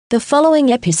The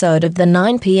following episode of the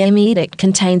 9 p.m. edict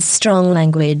contains strong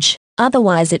language.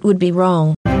 Otherwise, it would be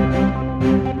wrong.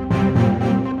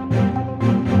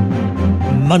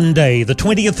 Monday, the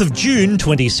 20th of June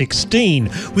 2016.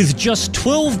 With just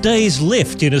 12 days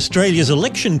left in Australia's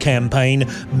election campaign,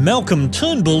 Malcolm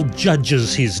Turnbull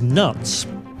judges his nuts.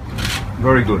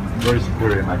 Very good. Very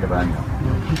superior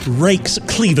macadamia. Rake's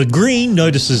Cleaver Green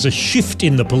notices a shift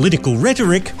in the political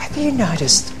rhetoric. Have you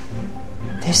noticed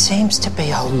there seems to be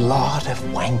a lot of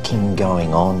wanking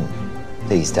going on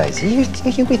these days? Are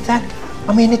you with that?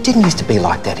 I mean, it didn't used to be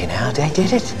like that in our day,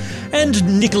 did it?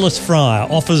 And Nicholas Fryer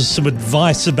offers some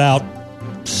advice about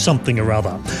something or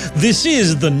other. This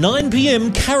is the 9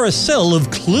 p.m. Carousel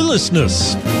of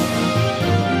Cluelessnes.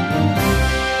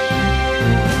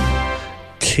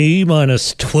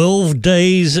 T-minus 12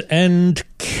 days and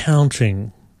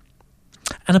counting.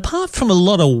 And apart from a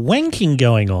lot of wanking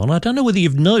going on, I don't know whether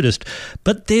you've noticed,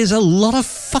 but there's a lot of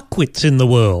fuckwits in the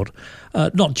world.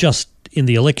 Not just in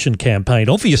the election campaign,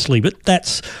 obviously, but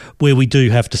that's where we do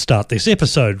have to start this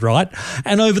episode, right?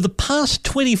 And over the past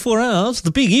 24 hours,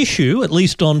 the big issue, at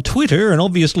least on Twitter, and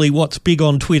obviously what's big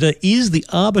on Twitter is the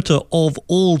arbiter of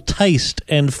all taste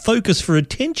and focus for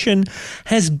attention,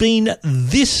 has been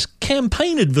this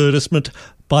campaign advertisement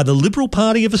by the Liberal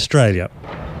Party of Australia.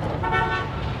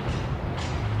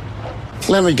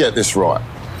 Let me get this right.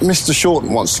 Mr.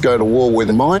 Shorten wants to go to war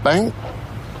with my bank.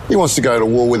 He wants to go to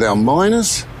war with our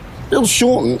miners. Bill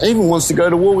Shorten even wants to go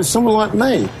to war with someone like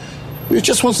me, who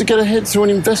just wants to get ahead through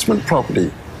an investment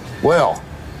property. Well,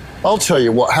 I'll tell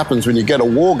you what happens when you get a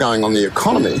war going on the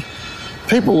economy.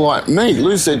 People like me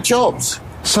lose their jobs.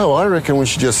 So I reckon we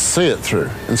should just see it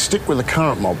through and stick with the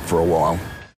current mob for a while.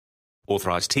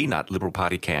 Authorised T-Nut, Liberal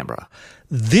Party, Canberra.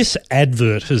 This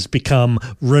advert has become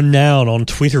renowned on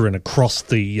Twitter and across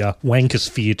the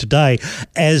wankosphere today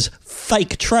as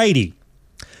fake tradie,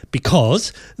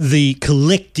 because the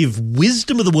collective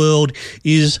wisdom of the world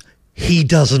is he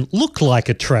doesn't look like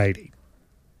a tradie.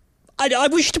 I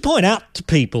wish to point out to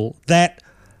people that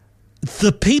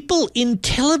the people in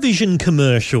television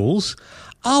commercials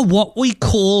are what we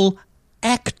call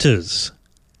actors.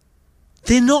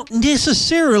 They're not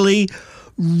necessarily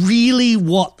really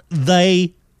what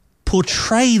they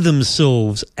portray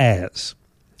themselves as.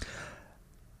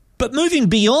 But moving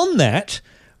beyond that,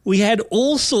 we had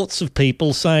all sorts of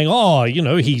people saying,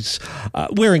 he's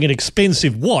wearing an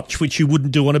expensive watch, which you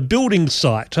wouldn't do on a building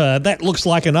site. That looks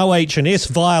like an OH&S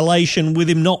violation with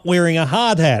him not wearing a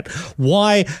hard hat.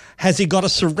 Why has he got a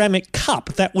ceramic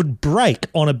cup? That would break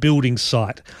on a building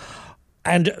site.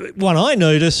 And one I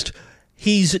noticed,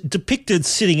 he's depicted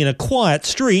sitting in a quiet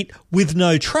street with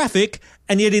no traffic,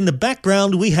 and yet in the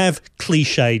background we have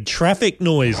cliched traffic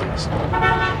noises.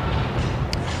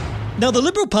 Now, the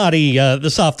Liberal Party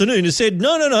this afternoon has said,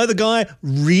 no, the guy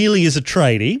really is a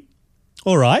tradie.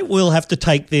 All right, we'll have to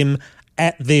take them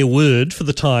at their word for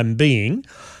the time being.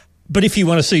 But if you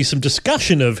want to see some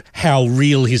discussion of how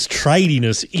real his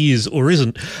tradiness is or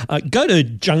isn't, go to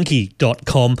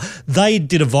junkie.com. They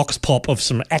did a vox pop of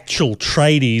some actual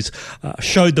tradies,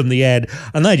 showed them the ad,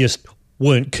 and they just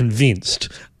weren't convinced.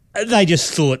 They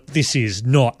just thought this is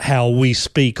not how we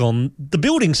speak on the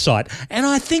building site. And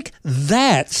I think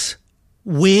that's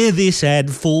where this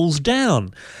ad falls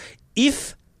down.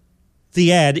 If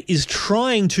the ad is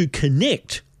trying to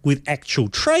connect with actual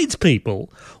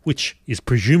tradespeople, which is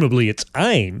presumably its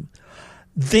aim,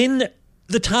 then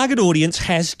the target audience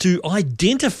has to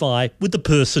identify with the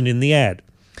person in the ad.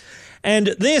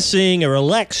 And they're seeing a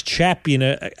relaxed chap in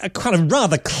a kind of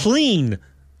rather clean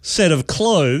set of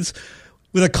clothes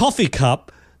with a coffee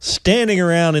cup standing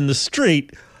around in the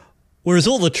street, whereas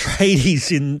all the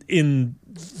tradies in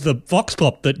the vox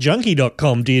pop that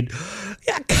junkie.com did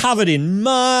are covered in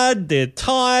mud, they're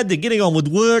tired, they're getting on with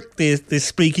work, they're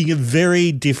speaking a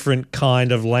very different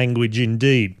kind of language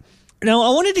indeed. Now, I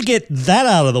wanted to get that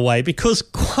out of the way because,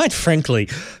 quite frankly,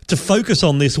 to focus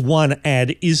on this one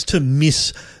ad is to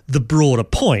miss the broader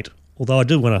point, although I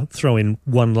do want to throw in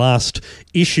one last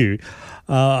issue.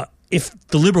 If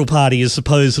the Liberal Party is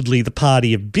supposedly the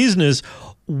party of business,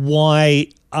 why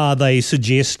are they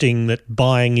suggesting that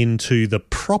buying into the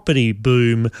property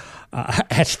boom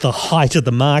at the height of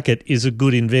the market is a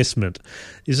good investment?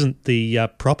 Isn't the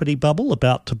property bubble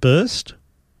about to burst?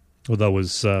 Although,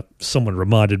 as someone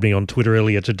reminded me on Twitter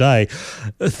earlier today,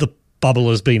 the bubble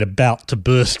has been about to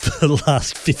burst for the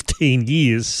last 15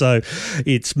 years, so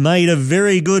it's made a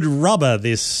very good rubber,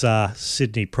 this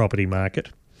Sydney property market.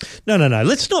 No.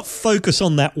 Let's not focus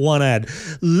on that one ad.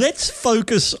 Let's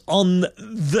focus on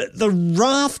the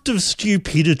raft of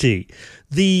stupidity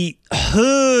the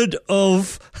herd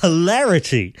of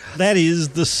hilarity. That is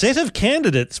the set of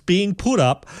candidates being put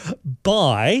up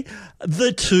by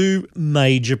the two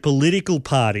major political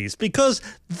parties, because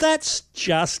that's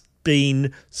just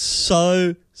been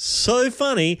so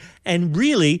funny and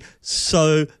really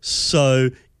so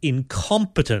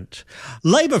incompetent.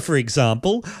 Labor, for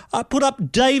example, put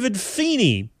up David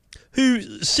Feeney, who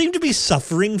seemed to be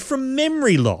suffering from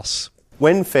memory loss.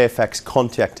 When Fairfax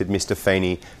contacted Mr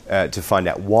Feeney to find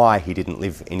out why he didn't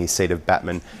live in his seat of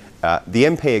Batman, the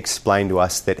MP explained to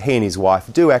us that he and his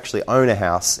wife do actually own a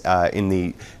house in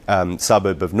the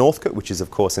suburb of Northcote, which is of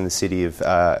course in the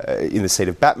seat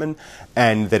of Batman,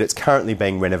 and that it's currently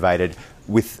being renovated,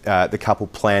 with the couple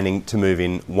planning to move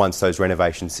in once those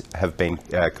renovations have been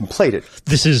completed.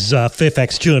 This is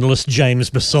Fairfax journalist James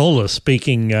Basola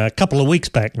speaking a couple of weeks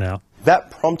back now.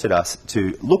 That prompted us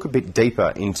to look a bit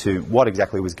deeper into what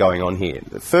exactly was going on here.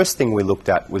 The first thing we looked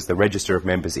at was the Register of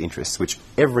Members' Interests, which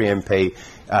every MP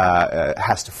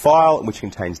has to file, which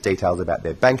contains details about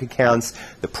their bank accounts,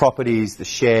 the properties, the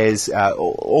shares,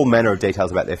 all manner of details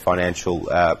about their financial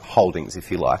holdings, if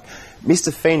you like.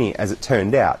 Mr Feeney, as it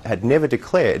turned out, had never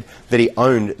declared that he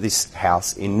owned this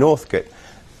house in Northcote.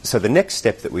 So the next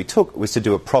step that we took was to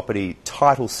do a property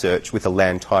title search with the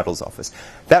Land Titles Office.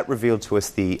 That revealed to us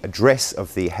the address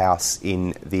of the house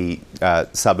in the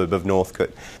suburb of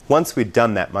Northcote. Once we'd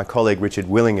done that, my colleague Richard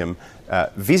Willingham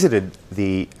visited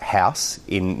the house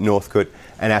in Northcote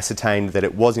and ascertained that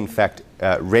it was in fact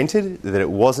rented, that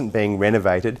it wasn't being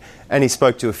renovated, and he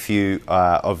spoke to a few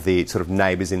of the sort of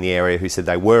neighbours in the area who said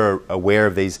they were aware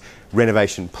of these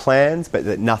renovation plans, but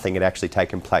that nothing had actually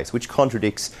taken place, which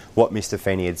contradicts what Mr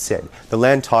Feeney had said. The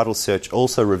land title search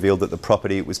also revealed that the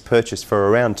property was purchased for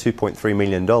around $2.3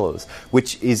 million,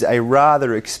 which is a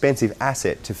rather expensive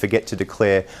asset to forget to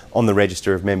declare on the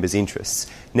Register of Members' Interests.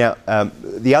 Now,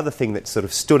 the other thing that sort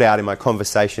of stood out in my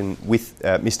conversation with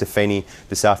Mr Feeney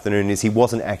this afternoon is he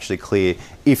wasn't actually clear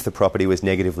if the property was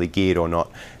negatively geared or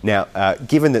not. Now,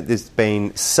 given that there's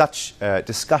been such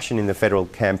discussion in the federal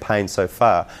campaign so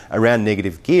far around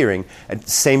negative gearing, it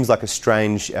seems like a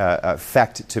strange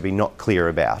fact to be not clear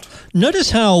about.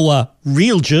 Notice how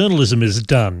real journalism is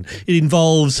done. It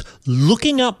involves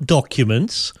looking up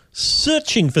documents,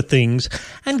 searching for things,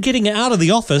 and getting out of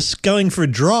the office, going for a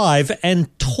drive and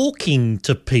talking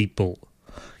to people.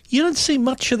 You don't see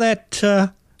much of that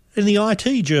in the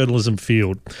IT journalism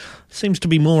field. Seems to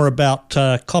be more about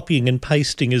copying and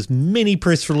pasting as many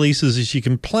press releases as you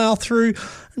can plough through,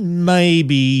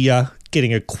 maybe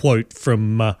getting a quote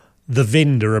from the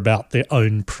vendor about their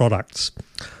own products.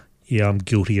 Yeah, I'm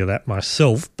guilty of that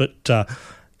myself, but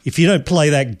if you don't play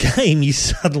that game, you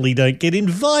suddenly don't get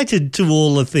invited to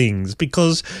all the things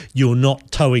because you're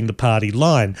not towing the party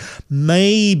line.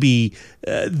 Maybe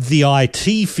the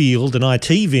IT field and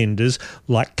IT vendors,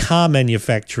 like car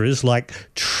manufacturers, like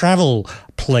travel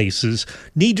places,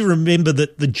 need to remember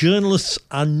that the journalists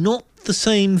are not the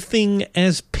same thing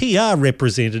as PR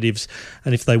representatives,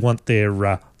 and if they want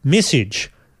their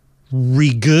message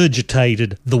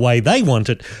regurgitated the way they want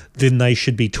it, then they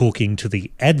should be talking to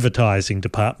the advertising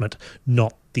department,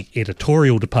 not the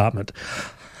editorial department.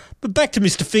 But back to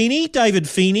Mr Feeney, David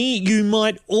Feeney. You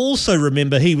might also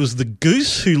remember he was the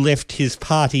goose who left his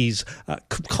party's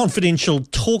confidential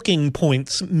talking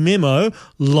points memo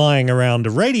lying around a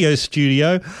radio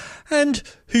studio and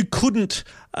who couldn't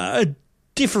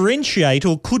differentiate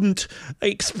or couldn't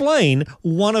explain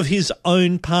one of his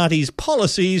own party's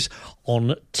policies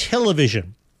on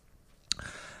television.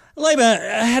 Labor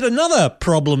had another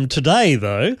problem today,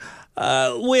 though,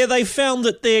 where they found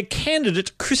that their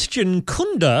candidate, Christian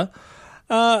Kunda,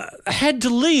 had to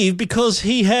leave because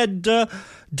he had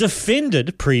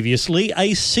defended previously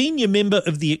a senior member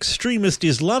of the extremist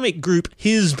Islamic group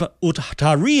Hizb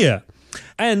ut-Tahrir,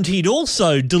 and he'd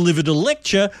also delivered a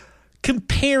lecture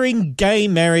comparing gay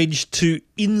marriage to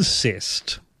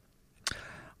incest.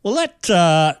 Well,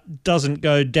 that doesn't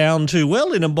go down too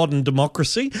well in a modern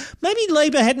democracy. Maybe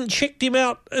Labor hadn't checked him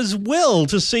out as well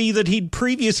to see that he'd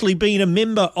previously been a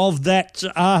member of that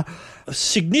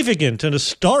significant and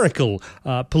historical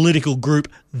political group,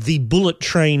 the Bullet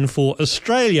Train for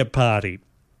Australia Party.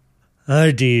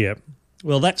 Oh dear.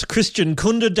 Well, that's Christian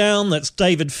Kunda down, that's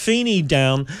David Feeney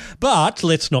down, but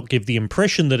let's not give the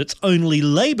impression that it's only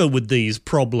Labor with these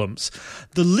problems.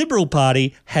 The Liberal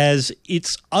Party has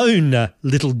its own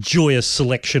little joyous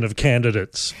selection of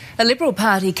candidates. A Liberal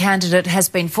Party candidate has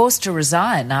been forced to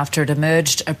resign after it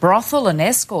emerged a brothel and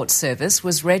escort service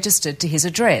was registered to his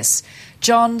address.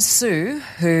 John Sue,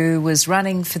 who was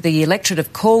running for the electorate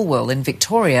of Calwell in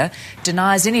Victoria,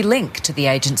 denies any link to the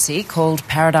agency called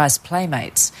Paradise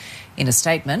Playmates. In a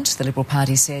statement, the Liberal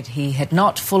Party said he had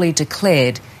not fully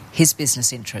declared his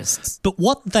business interests. But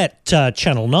what that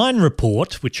Channel 9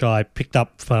 report, which I picked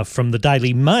up from the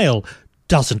Daily Mail,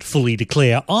 doesn't fully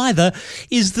declare either,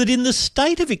 is that in the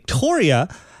state of Victoria,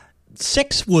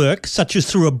 sex work, such as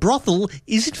through a brothel,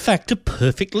 is in fact a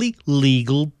perfectly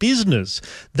legal business.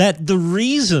 That the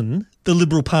reason the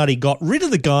Liberal Party got rid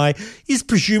of the guy is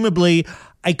presumably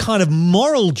a kind of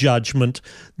moral judgment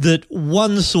that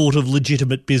one sort of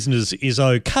legitimate business is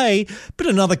okay, but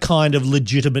another kind of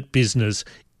legitimate business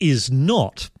is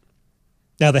not.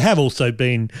 Now, there have also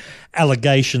been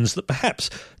allegations that perhaps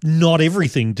not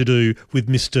everything to do with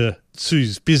Mr.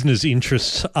 Su's business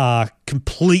interests are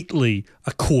completely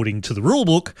according to the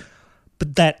rulebook,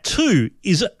 but that too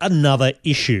is another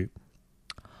issue.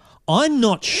 I'm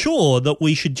not sure that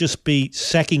we should just be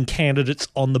sacking candidates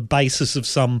on the basis of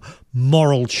some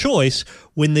moral choice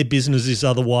when their business is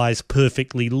otherwise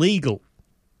perfectly legal.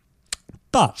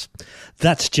 But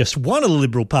that's just one of the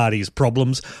Liberal Party's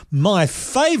problems. My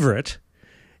favourite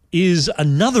is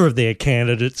another of their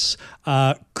candidates,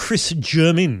 Chris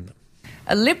Germain.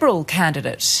 A Liberal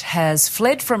candidate has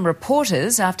fled from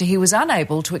reporters after he was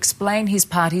unable to explain his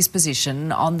party's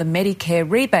position on the Medicare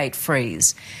rebate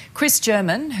freeze. Chris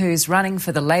Germain, who's running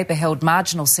for the Labor-held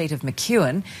marginal seat of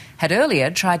McEwen, had earlier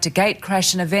tried to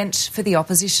gate-crash an event for the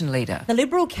opposition leader. The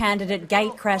Liberal candidate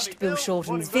gate-crashed Bill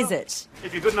Shorten's visit.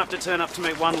 If you're good enough to turn up to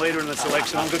meet one leader in this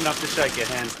election, I'm good enough to shake your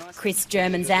hand. Chris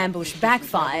Germain's ambush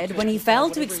backfired when he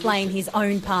failed to explain his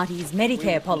own party's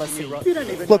Medicare policy. Look,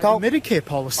 Medicare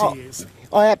policy is.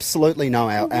 I absolutely know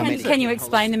our Medicare. Can you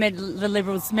explain the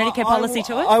Liberals' Medicare policy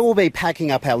to us? I will be packing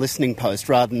up our listening post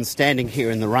rather than standing here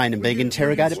in the rain and being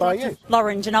interrogated by you.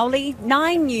 Lauren Giannoli,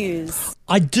 9 News.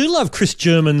 I do love Chris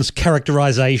Germain's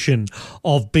characterisation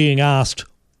of being asked,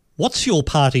 "What's your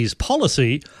party's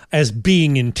policy?" as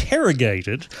being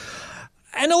interrogated.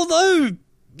 And although,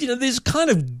 there's kind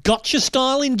of gotcha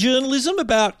style in journalism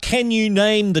about can you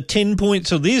name the 10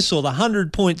 points of this or the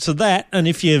 100 points of that, and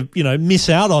if you, miss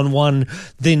out on one,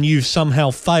 then you've somehow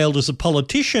failed as a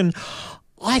politician,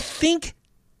 I think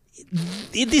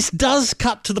this does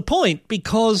cut to the point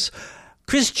because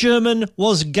Chris Germain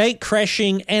was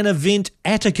gate-crashing an event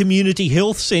at a community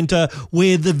health centre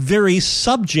where the very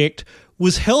subject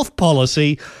was health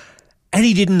policy, and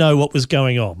he didn't know what was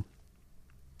going on.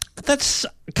 That's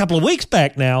a couple of weeks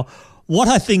back now. What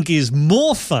I think is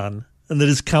more fun and that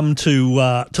has come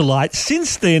to light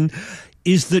since then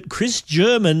is that Chris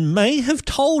Germain may have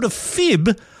told a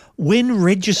fib when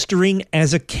registering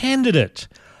as a candidate.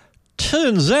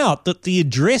 Turns out that the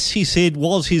address he said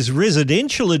was his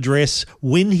residential address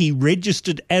when he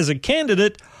registered as a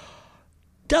candidate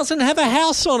doesn't have a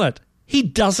house on it. He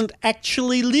doesn't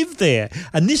actually live there.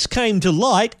 And this came to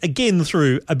light, again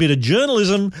through a bit of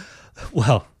journalism,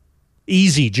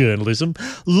 easy journalism,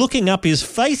 looking up his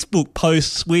Facebook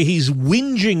posts where he's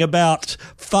whinging about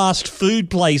fast food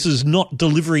places not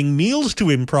delivering meals to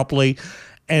him properly,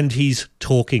 and he's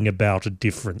talking about a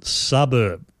different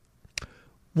suburb.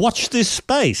 Watch this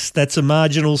space. That's a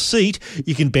marginal seat.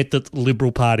 You can bet that the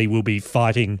Liberal Party will be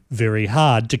fighting very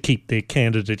hard to keep their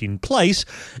candidate in place,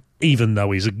 even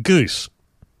though he's a goose.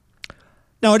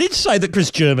 Now, I did say that Chris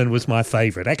Germain was my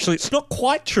favourite. Actually, it's not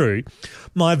quite true.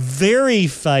 My very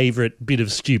favourite bit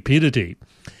of stupidity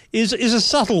is a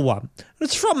subtle one.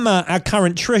 It's from our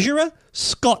current Treasurer,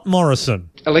 Scott Morrison.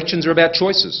 Elections are about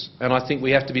choices, and I think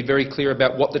we have to be very clear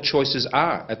about what the choices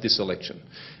are at this election.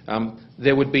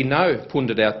 There would be no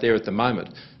pundit out there at the moment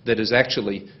that is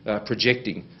actually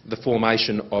projecting the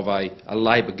formation of a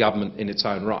Labor government in its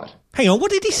own right. Hang on,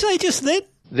 what did he say just then?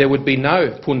 There would be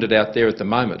no pundit out there at the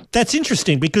moment. That's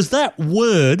interesting because that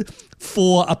word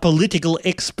for a political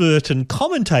expert and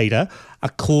commentator,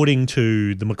 according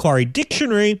to the Macquarie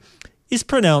Dictionary, is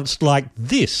pronounced like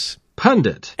this.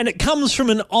 Pundit. And it comes from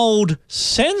an old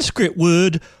Sanskrit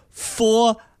word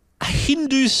for a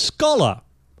Hindu scholar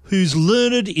who's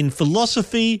learned in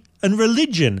philosophy and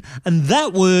religion. And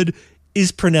that word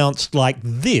is pronounced like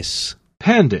this.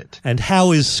 Pandit. And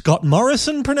how is Scott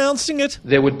Morrison pronouncing it?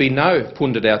 There would be no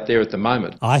pundit out there at the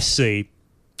moment. I see.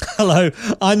 Hello,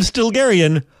 I'm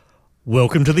Stilgarian.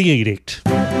 Welcome to the Edict.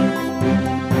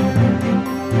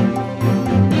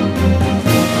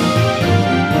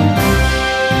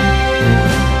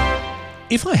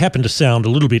 If I happen to sound a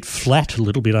little bit flat, a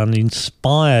little bit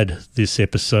uninspired this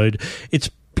episode,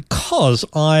 it's because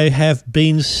I have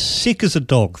been sick as a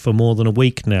dog for more than a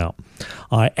week now.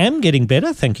 I am getting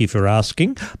better, thank you for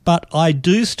asking, but I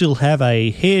do still have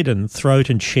a head and throat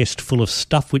and chest full of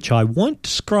stuff which I won't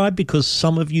describe because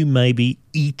some of you may be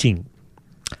eating.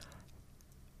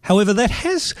 However, that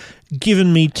has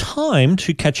given me time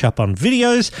to catch up on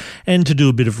videos and to do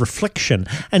a bit of reflection.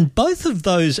 And both of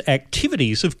those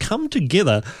activities have come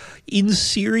together in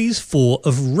Series 4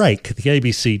 of Rake, the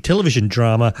ABC television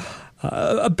drama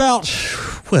about,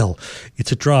 well,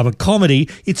 it's a drama comedy.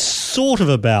 It's sort of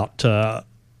about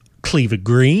Cleaver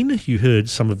Green. You heard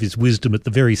some of his wisdom at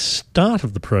the very start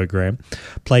of the program,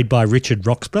 played by Richard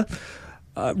Roxburgh.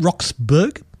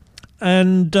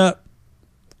 And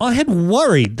I had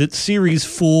worried that Series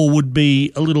 4 would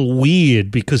be a little weird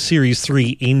because Series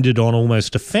 3 ended on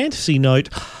almost a fantasy note.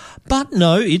 But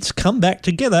no, it's come back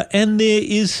together and there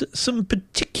is some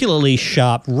particularly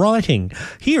sharp writing.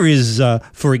 Here is,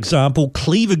 for example,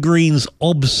 Cleaver Green's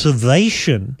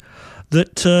observation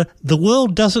that the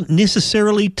world doesn't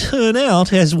necessarily turn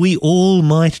out as we all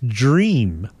might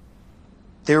dream.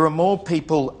 There are more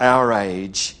people our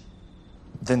age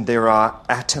than there are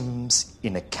atoms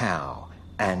in a cow.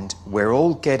 And we're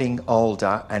all getting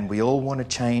older and we all want to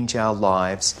change our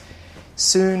lives.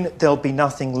 Soon there'll be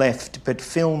nothing left but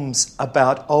films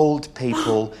about old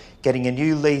people getting a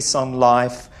new lease on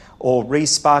life or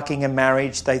re-sparking a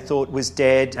marriage they thought was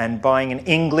dead and buying an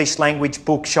English language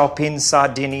bookshop in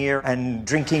Sardinia and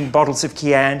drinking bottles of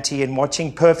Chianti and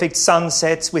watching perfect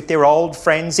sunsets with their old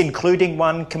friends, including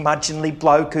one curmudgeonly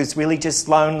bloke who's really just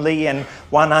lonely and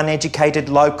one uneducated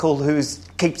local who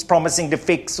keeps promising to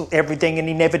fix everything and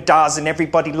he never does and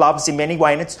everybody loves him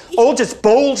anyway and it's all just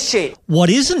bullshit. What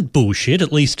isn't bullshit,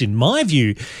 at least in my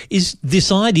view, is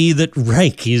this idea that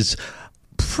Rake is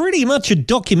pretty much a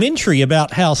documentary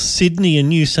about how Sydney and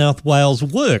New South Wales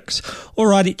works. All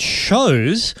right, it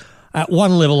shows at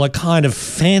one level a kind of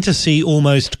fantasy,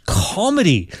 almost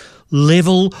comedy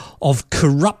level of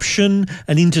corruption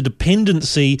and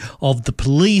interdependency of the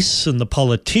police and the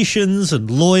politicians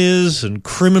and lawyers and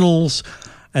criminals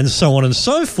and so on and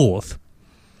so forth.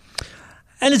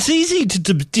 And it's easy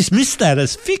to dismiss that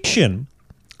as fiction.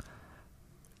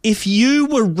 If you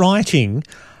were writing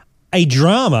a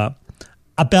drama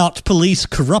about police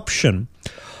corruption,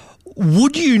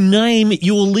 would you name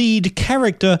your lead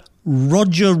character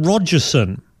Roger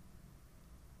Rogerson?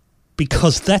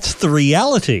 Because that's the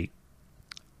reality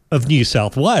of New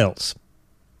South Wales.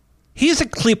 Here's a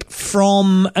clip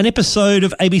from an episode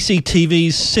of ABC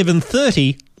TV's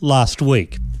 7:30 last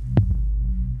week.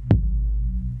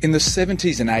 In the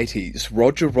 70s and 80s,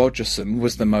 Roger Rogerson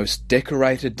was the most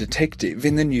decorated detective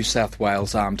in the New South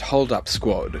Wales Armed Hold-Up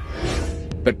Squad.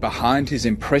 But behind his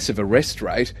impressive arrest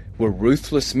rate were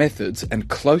ruthless methods and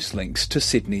close links to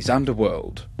Sydney's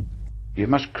underworld. You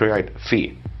must create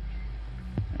fear.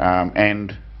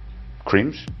 And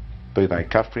crims, be they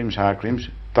cuff crims, hard crims,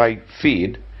 they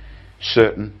feared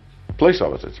certain police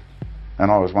officers. And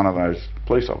I was one of those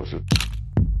police officers.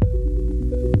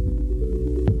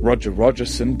 Roger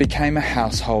Rogerson became a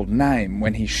household name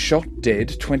when he shot dead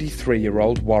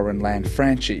 23-year-old Warren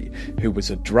Lanfranchi, who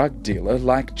was a drug dealer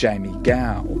like Jamie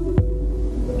Gow.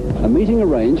 A meeting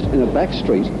arranged in a back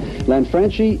street,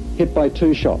 Lanfranchi hit by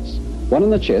 2 shots, one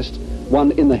in the chest,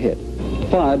 one in the head,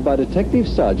 fired by Detective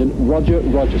Sergeant Roger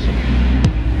Rogerson.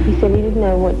 He said he didn't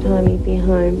know what time he'd be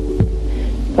home,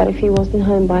 but if he wasn't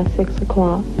home by 6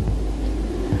 o'clock,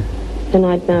 then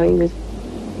I'd know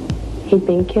he'd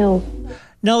been killed.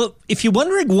 Now, if you're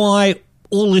wondering why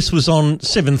all this was on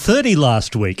 7:30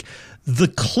 last week, the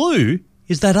clue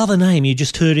is that other name you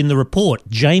just heard in the report,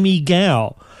 Jamie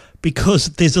Gow, because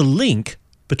there's a link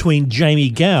between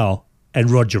Jamie Gow and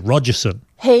Roger Rogerson.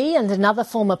 He and another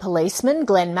former policeman,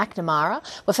 Glenn McNamara,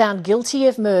 were found guilty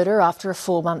of murder after a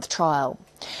 4-month trial.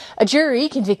 A jury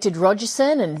convicted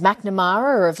Rogerson and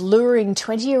McNamara of luring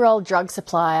 20-year-old drug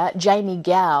supplier Jamie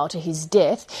Gow to his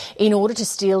death in order to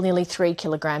steal nearly 3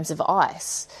 kilograms of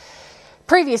ice.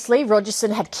 Previously,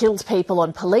 Rogerson had killed people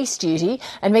on police duty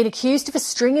and been accused of a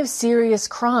string of serious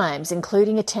crimes,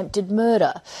 including attempted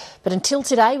murder, but until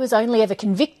today was only ever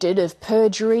convicted of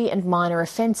perjury and minor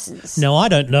offences. Now, I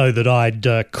don't know that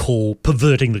I'd call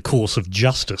perverting the course of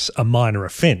justice a minor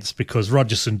offence, because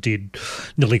Rogerson did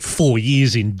nearly 4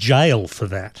 years in jail for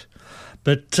that.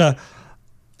 But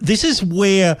this is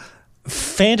where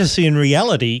fantasy and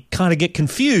reality kind of get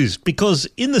confused, because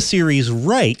in the series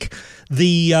Rake,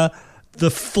 the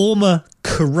former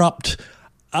corrupt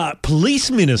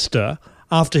police minister,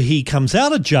 after he comes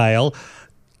out of jail,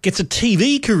 gets a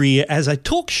TV career as a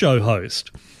talk show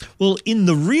host. Well, in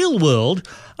the real world,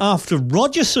 after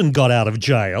Rogerson got out of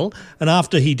jail and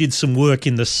after he did some work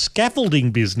in the scaffolding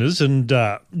business and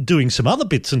doing some other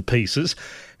bits and pieces,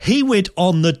 he went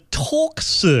on the talk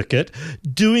circuit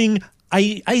doing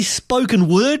a spoken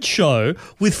word show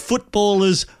with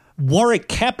footballers Warwick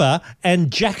Capper and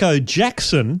Jacko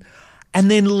Jackson. and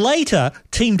then later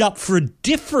teamed up for a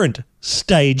different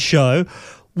stage show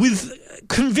with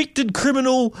convicted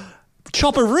criminal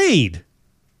Chopper Read.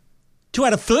 To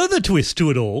add a further twist to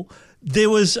it all, there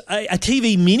was a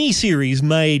TV miniseries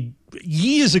made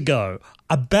years ago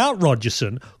about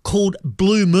Rogerson called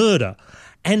Blue Murder,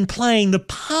 and playing the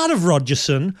part of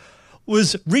Rogerson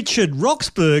was Richard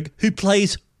Roxburgh, who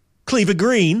plays Cleaver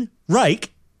Green,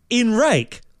 Rake, in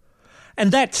Rake.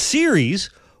 And that series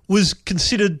was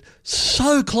considered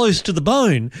so close to the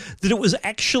bone that it was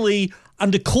actually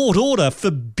under court order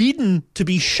forbidden to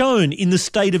be shown in the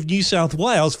state of New South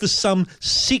Wales for some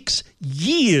 6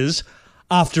 years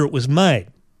after it was made.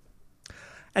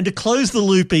 And to close the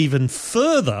loop even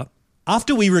further,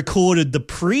 after we recorded the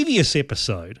previous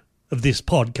episode of this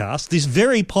podcast, this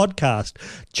very podcast,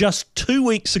 just 2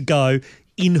 weeks ago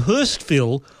in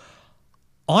Hurstville,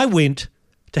 I went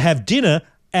to have dinner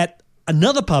at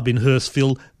another pub in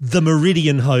Hurstville, the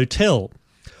Meridian Hotel.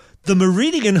 The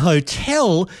Meridian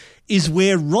Hotel is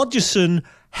where Rogerson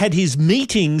had his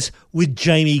meetings with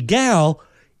Jamie Gow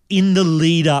in the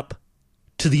lead-up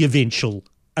to the eventual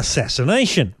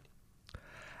assassination.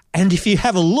 And if you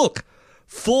have a look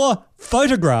for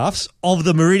photographs of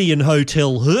the Meridian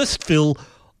Hotel Hurstville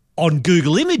on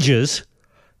Google Images,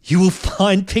 you will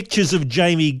find pictures of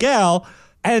Jamie Gow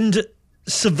and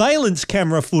surveillance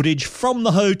camera footage from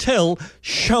the hotel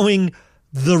showing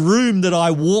the room that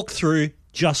I walked through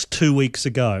just 2 weeks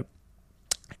ago.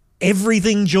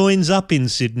 Everything joins up in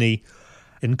Sydney,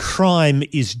 and crime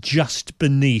is just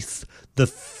beneath the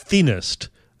thinnest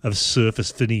of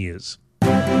surface veneers.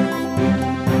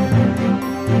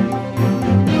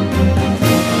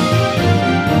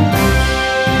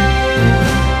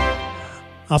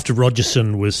 After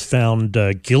Rogerson was found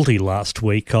guilty last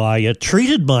week, I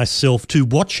treated myself to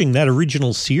watching that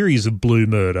original series of Blue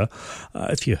Murder.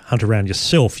 If you hunt around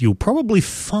yourself, you'll probably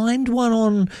find one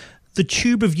on the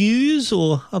Tube of News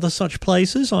or other such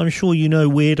places. I'm sure you know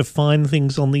where to find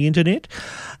things on the internet.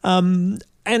 And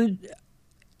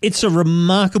it's a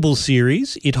remarkable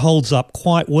series. It holds up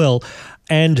quite well.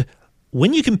 And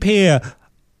when you compare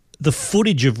the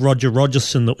footage of Roger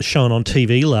Rogerson that was shown on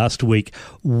TV last week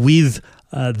with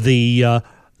the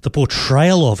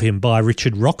portrayal of him by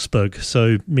Richard Roxburgh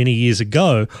so many years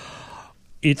ago,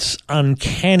 it's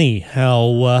uncanny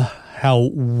how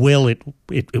well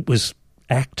it was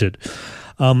acted.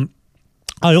 I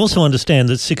also understand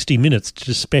that 60 Minutes did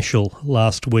a special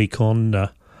last week on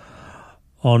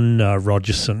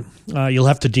Rogerson. You'll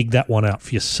have to dig that one out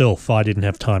for yourself. I didn't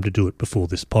have time to do it before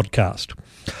this podcast.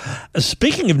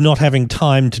 Speaking of not having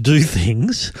time to do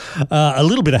things, a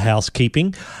little bit of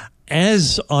housekeeping.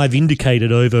 As I've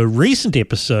indicated over recent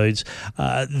episodes,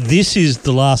 this is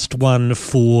the last one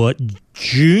for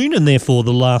June and therefore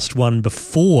the last one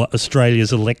before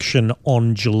Australia's election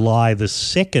on July the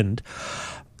 2nd.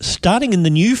 Starting in the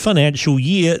new financial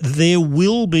year, there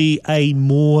will be a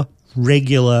more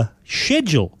regular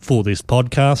schedule for this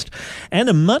podcast and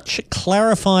a much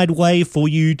clarified way for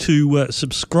you to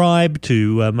subscribe,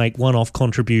 to make one-off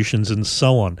contributions and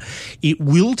so on. It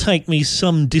will take me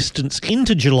some distance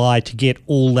into July to get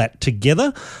all that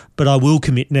together, but I will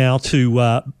commit now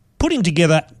to putting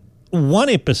together one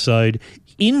episode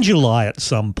in July at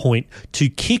some point to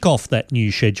kick off that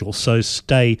new schedule. So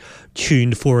stay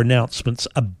tuned for announcements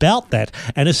about that,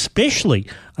 and especially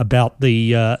about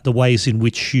the ways in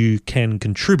which you can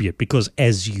contribute, because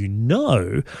as you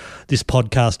know, this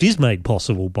podcast is made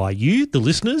possible by you, the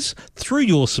listeners, through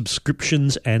your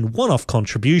subscriptions and one-off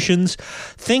contributions.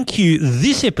 Thank you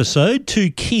this episode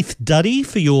to Keith Duddy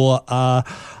for your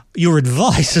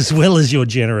advice as well as your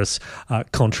generous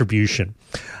contribution.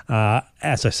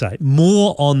 As I say,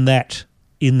 more on that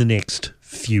in the next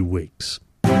few weeks.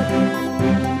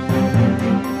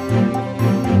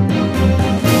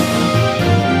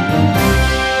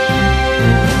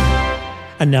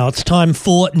 And now it's time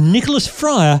for Nicholas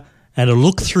Fryer and a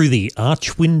look through the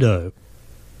arch window.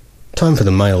 Time for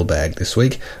the mailbag this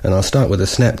week, and I'll start with a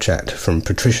Snapchat from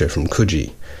Patricia from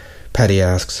Coogee. Paddy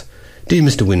asks, "Dear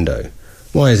Mr. Window,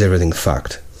 why is everything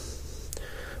fucked?"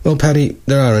 Well, Paddy,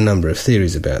 there are a number of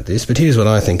theories about this, but here's what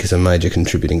I think is a major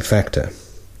contributing factor.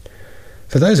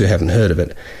 For those who haven't heard of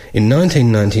it, in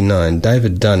 1999,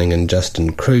 David Dunning and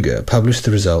Justin Kruger published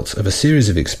the results of a series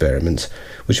of experiments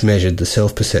which measured the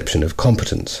self-perception of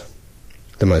competence.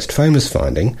 The most famous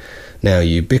finding, now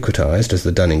ubiquitized as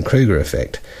the Dunning-Kruger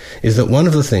effect, is that one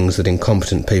of the things that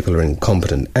incompetent people are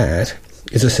incompetent at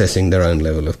is assessing their own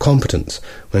level of competence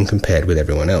when compared with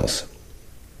everyone else.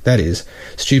 That is,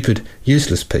 stupid,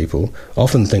 useless people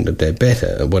often think that they're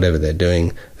better at whatever they're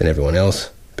doing than everyone else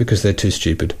because they're too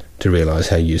stupid to realise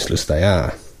how useless they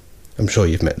are. I'm sure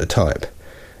you've met the type.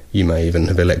 You may even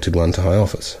have elected one to high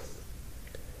office.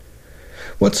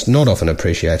 What's not often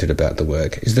appreciated about the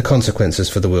work is the consequences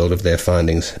for the world of their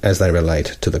findings as they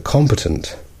relate to the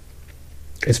competent.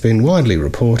 It's been widely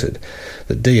reported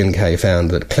that D&K found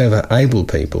that clever, able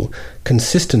people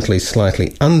consistently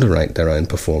slightly underrate their own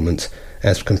performance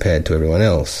as compared to everyone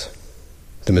else.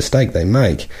 The mistake they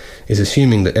make is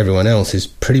assuming that everyone else is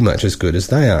pretty much as good as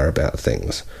they are about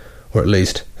things, or at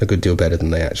least a good deal better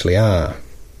than they actually are.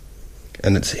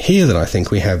 And it's here that I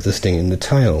think we have the sting in the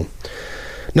tail.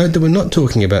 Note that we're not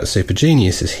talking about super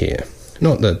geniuses here,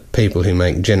 not the people who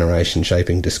make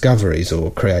generation-shaping discoveries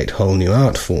or create whole new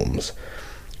art forms.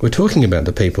 We're talking about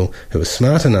the people who are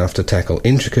smart enough to tackle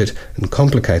intricate and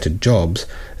complicated jobs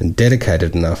and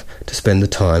dedicated enough to spend the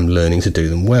time learning to do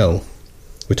them well.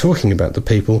 We're talking about the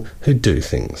people who do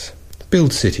things,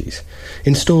 build cities,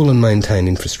 install and maintain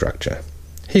infrastructure,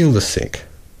 heal the sick,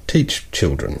 teach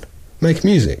children, make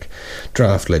music,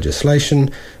 draft legislation,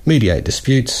 mediate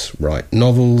disputes, write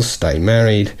novels, stay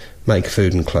married, make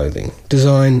food and clothing,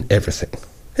 design everything.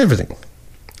 Everything.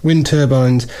 Wind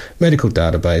turbines, medical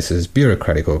databases,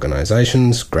 bureaucratic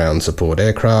organisations, ground support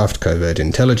aircraft, covert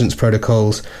intelligence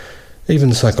protocols,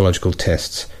 even psychological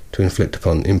tests to inflict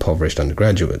upon impoverished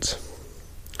undergraduates.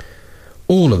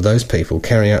 All of those people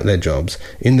carry out their jobs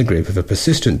in the grip of a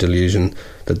persistent delusion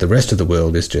that the rest of the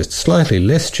world is just slightly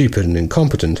less stupid and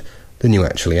incompetent than you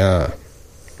actually are.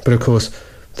 But of course,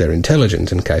 they're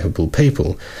intelligent and capable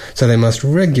people, so they must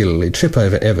regularly trip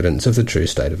over evidence of the true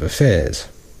state of affairs,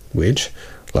 which,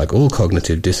 like all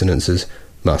cognitive dissonances,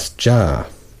 must jar.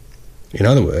 In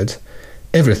other words,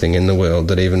 everything in the world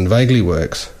that even vaguely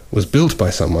works was built by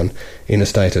someone in a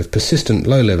state of persistent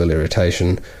low-level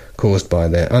irritation caused by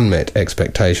their unmet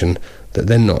expectation that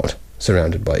they're not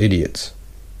surrounded by idiots.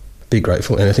 Be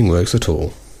grateful anything works at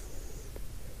all.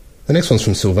 The next one's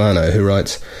from Silvano, who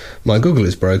writes, "My Google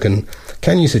is broken.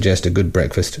 Can you suggest a good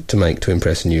breakfast to make to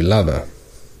impress a new lover?"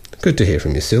 Good to hear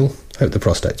from you, Sil. Hope the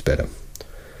prostate's better.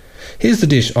 Here's the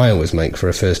dish I always make for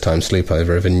a first-time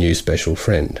sleepover of a new special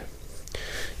friend.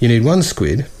 You need 1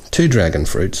 squid, 2 dragon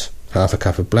fruits, half a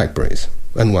cup of blackberries,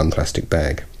 and 1 plastic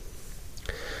bag.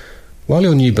 While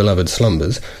your new beloved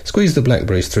slumbers, squeeze the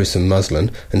blackberries through some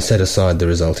muslin and set aside the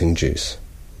resulting juice.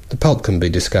 The pulp can be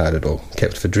discarded or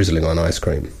kept for drizzling on ice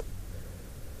cream.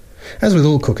 As with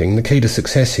all cooking, the key to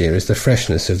success here is the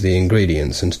freshness of the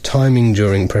ingredients and timing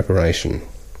during preparation.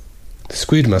 The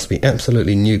squid must be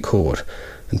absolutely new caught,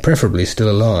 and preferably still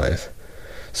alive.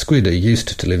 Squid are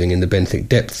used to living in the benthic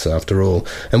depths, after all,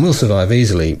 and will survive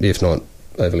easily, if not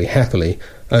overly happily,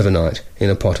 overnight in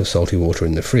a pot of salty water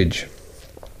in the fridge.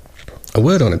 A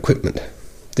word on equipment.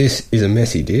 This is a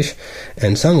messy dish,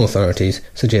 and some authorities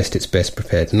suggest it's best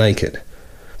prepared naked.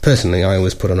 Personally, I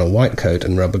always put on a white coat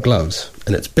and rubber gloves,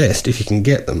 and it's best, if you can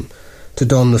get them, to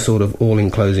don the sort of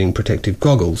all-enclosing protective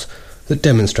goggles that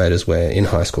demonstrators wear in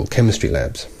high school chemistry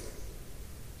labs.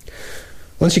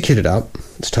 Once you're kitted up,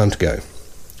 it's time to go.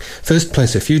 First,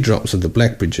 place a few drops of the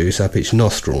blackberry juice up each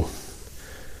nostril.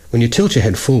 When you tilt your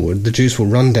head forward, the juice will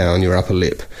run down your upper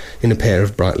lip in a pair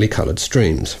of brightly coloured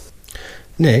streams.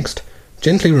 Next,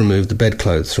 gently remove the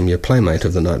bedclothes from your playmate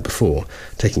of the night before,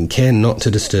 taking care not to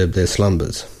disturb their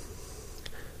slumbers.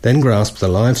 Then grasp the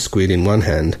live squid in one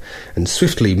hand and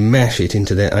swiftly mash it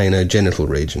into their anogenital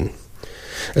region.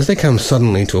 As they come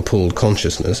suddenly to appalled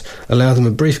consciousness, allow them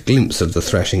a brief glimpse of the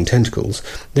thrashing tentacles,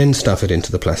 then stuff it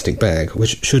into the plastic bag,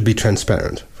 which should be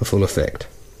transparent for full effect.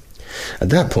 At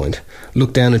that point,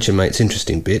 look down at your mate's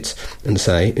interesting bits and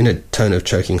say, in a tone of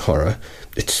choking horror,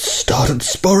 "It's started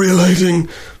sporulating!"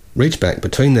 Reach back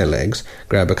between their legs,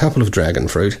 grab a couple of dragon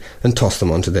fruit, and toss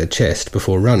them onto their chest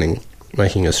before running,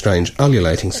 making a strange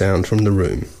ululating sound from the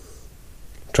room.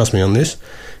 Trust me on this,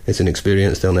 it's an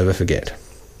experience they'll never forget.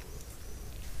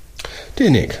 Dear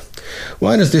Nick,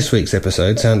 why does this week's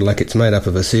episode sound like it's made up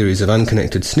of a series of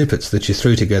unconnected snippets that you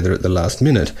threw together at the last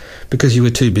minute because you were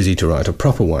too busy to write a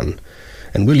proper one?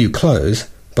 And will you close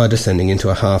by descending into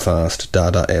a half-arsed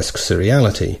Dada-esque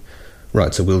seriality?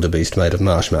 Writes a wildebeest made of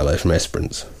marshmallow from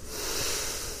Esperance.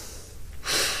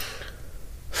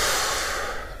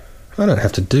 I don't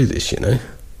have to do this, you know.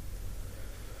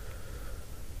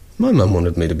 My mum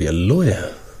wanted me to be a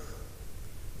lawyer.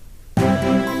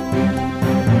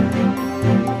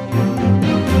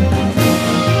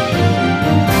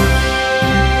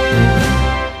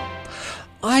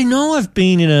 I know I've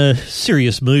been in a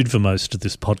serious mood for most of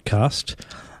this podcast.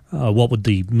 What with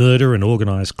the murder and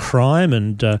organised crime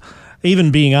and even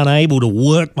being unable to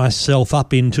work myself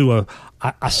up into a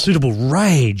suitable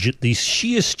rage at the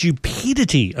sheer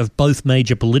stupidity of both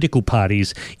major political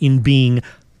parties in being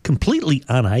completely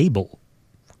unable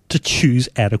to choose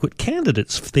adequate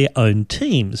candidates for their own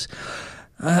teams.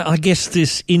 I guess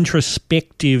this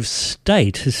introspective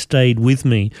state has stayed with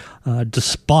me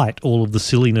despite all of the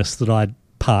silliness that I'd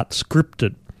part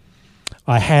scripted.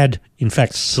 I had, in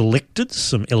fact, selected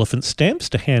some elephant stamps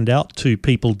to hand out to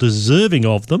people deserving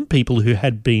of them, people who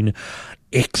had been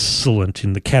excellent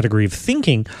in the category of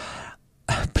thinking,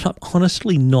 but I'm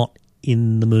honestly not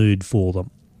in the mood for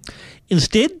them.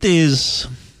 Instead, there's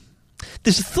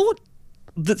a thought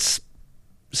that's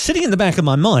sitting in the back of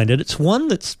my mind, and it's one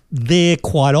that's there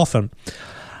quite often.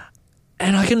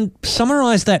 And I can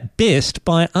summarise that best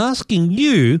by asking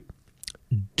you,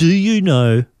 do you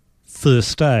know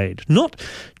first aid? Not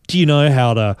do you know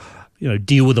how to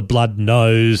deal with a blood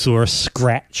nose or a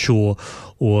scratch or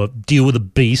deal with a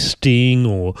bee sting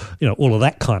or all of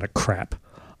that kind of crap.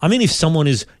 I mean, if someone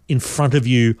is in front of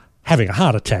you having a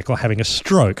heart attack or having a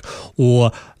stroke,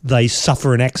 or they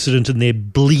suffer an accident and they're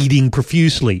bleeding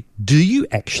profusely, do you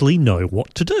actually know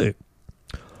what to do?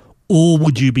 Or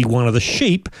would you be one of the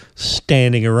sheep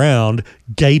standing around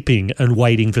gaping and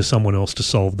waiting for someone else to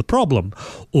solve the problem?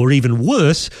 Or even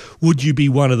worse, would you be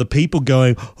one of the people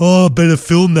going, "Oh, I better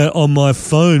film that on my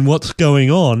phone, what's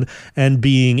going on?" and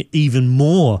being even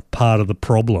more part of the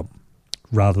problem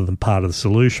rather than part of the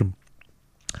solution?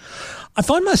 I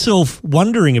find myself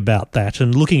wondering about that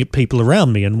and looking at people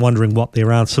around me and wondering what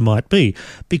their answer might be.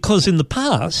 Because in the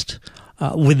past,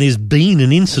 when there's been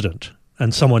an incident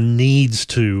and someone needs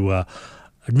to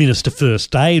administer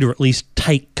first aid or at least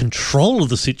take control of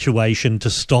the situation to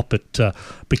stop it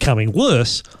becoming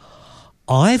worse,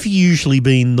 I've usually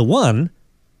been the one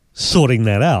sorting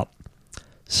that out.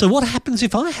 So what happens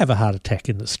if I have a heart attack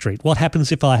in the street? What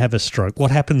happens if I have a stroke?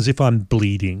 What happens if I'm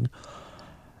bleeding?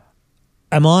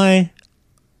 Am I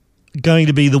going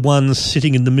to be the one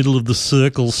sitting in the middle of the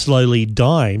circle slowly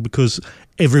dying because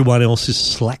everyone else is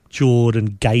slack-jawed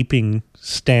and gaping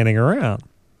standing around?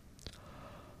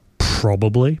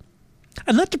 Probably.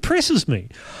 And that depresses me.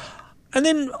 And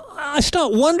then I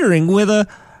start wondering whether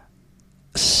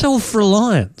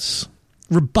self-reliance,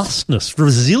 robustness,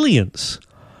 resilience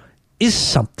is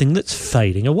something that's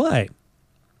fading away.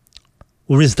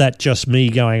 Or is that just me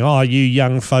going, "Oh, you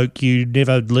young folk, you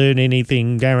never learn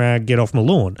anything, get off my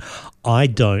lawn"? I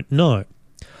don't know.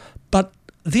 But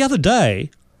the other day,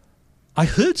 I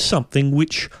heard something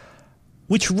which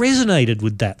resonated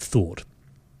with that thought.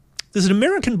 There's an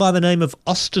American by the name of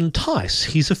Austin Tice.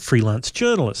 He's a freelance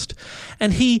journalist,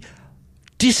 and he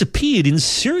disappeared in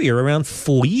Syria around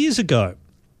 4 years ago.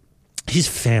 His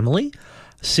family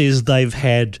says they've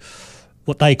had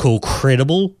what they call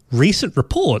credible recent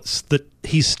reports that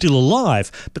he's still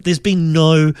alive, but there's been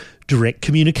no direct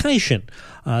communication.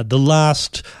 The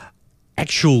last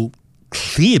actual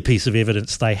clear piece of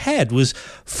evidence they had was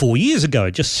 4 years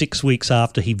ago, just 6 weeks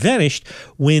after he vanished,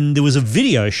 when there was a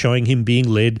video showing him being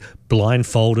led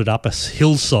blindfolded up a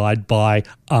hillside by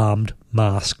armed,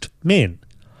 masked men.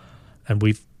 And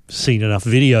we've seen enough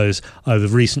videos over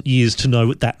recent years to know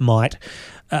what that might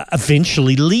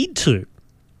eventually lead to.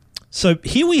 So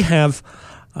here we have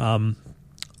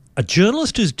a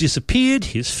journalist who's disappeared,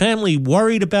 his family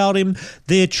worried about him.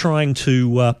 They're trying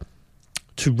to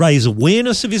raise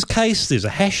awareness of his case. There's a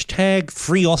hashtag,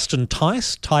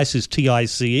 #FreeAustinTice. Tice is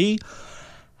Tice.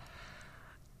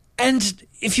 And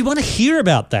if you want to hear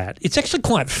about that, it's actually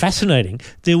quite fascinating.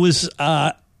 There was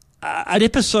an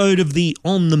episode of the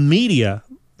On the Media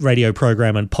radio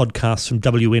program and podcast from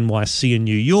WNYC in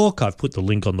New York. I've put the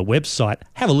link on the website.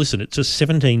 Have a listen. It's a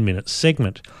 17-minute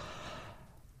segment.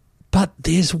 But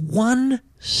there's one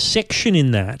section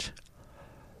in that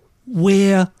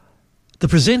where the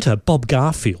presenter, Bob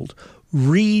Garfield,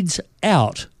 reads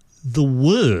out the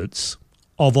words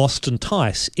of Austin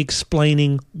Tice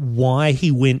explaining why he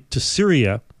went to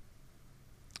Syria.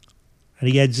 And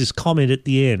he adds this comment at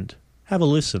the end. Have a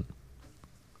listen.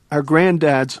 Our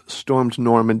granddads stormed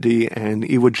Normandy and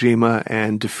Iwo Jima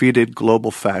and defeated global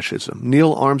fascism.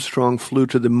 Neil Armstrong flew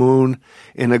to the moon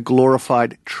in a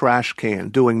glorified trash can,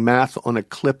 doing math on a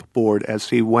clipboard as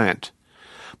he went.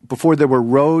 Before there were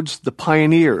roads, the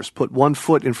pioneers put one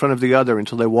foot in front of the other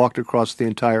until they walked across the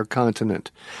entire continent.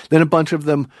 Then a bunch of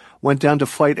them went down to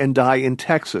fight and die in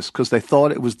Texas because they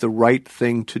thought it was the right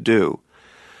thing to do.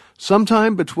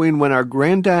 Sometime between when our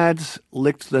granddads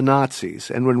licked the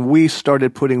Nazis and when we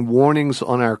started putting warnings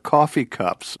on our coffee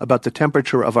cups about the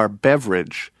temperature of our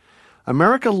beverage,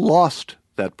 America lost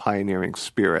that pioneering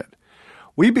spirit.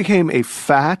 We became a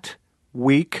fat,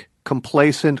 weak,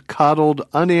 complacent, coddled,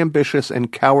 unambitious,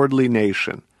 and cowardly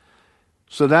nation.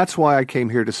 So that's why I came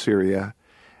here to Syria,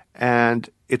 and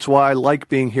it's why I like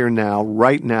being here now,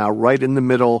 right in the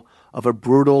middle of a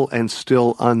brutal and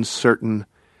still uncertain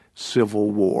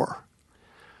civil war.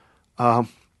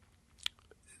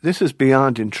 This is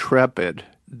beyond intrepid.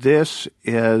 This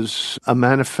is a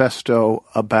manifesto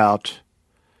about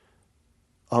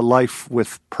a life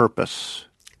with purpose.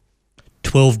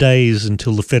 12 days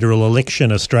until the federal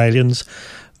election, Australians.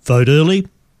 Vote early,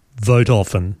 vote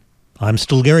often. I'm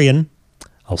Stilgarian.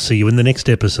 I'll see you in the next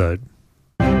episode.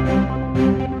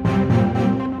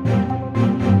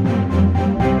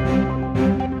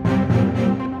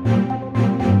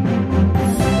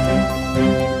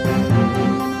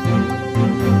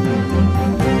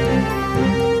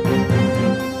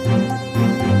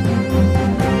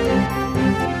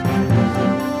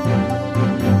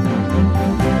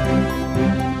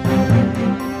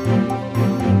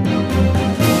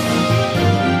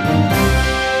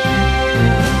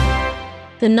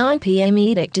 The 9 PM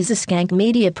Edict is a Skank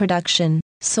Media production.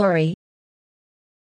 Sorry.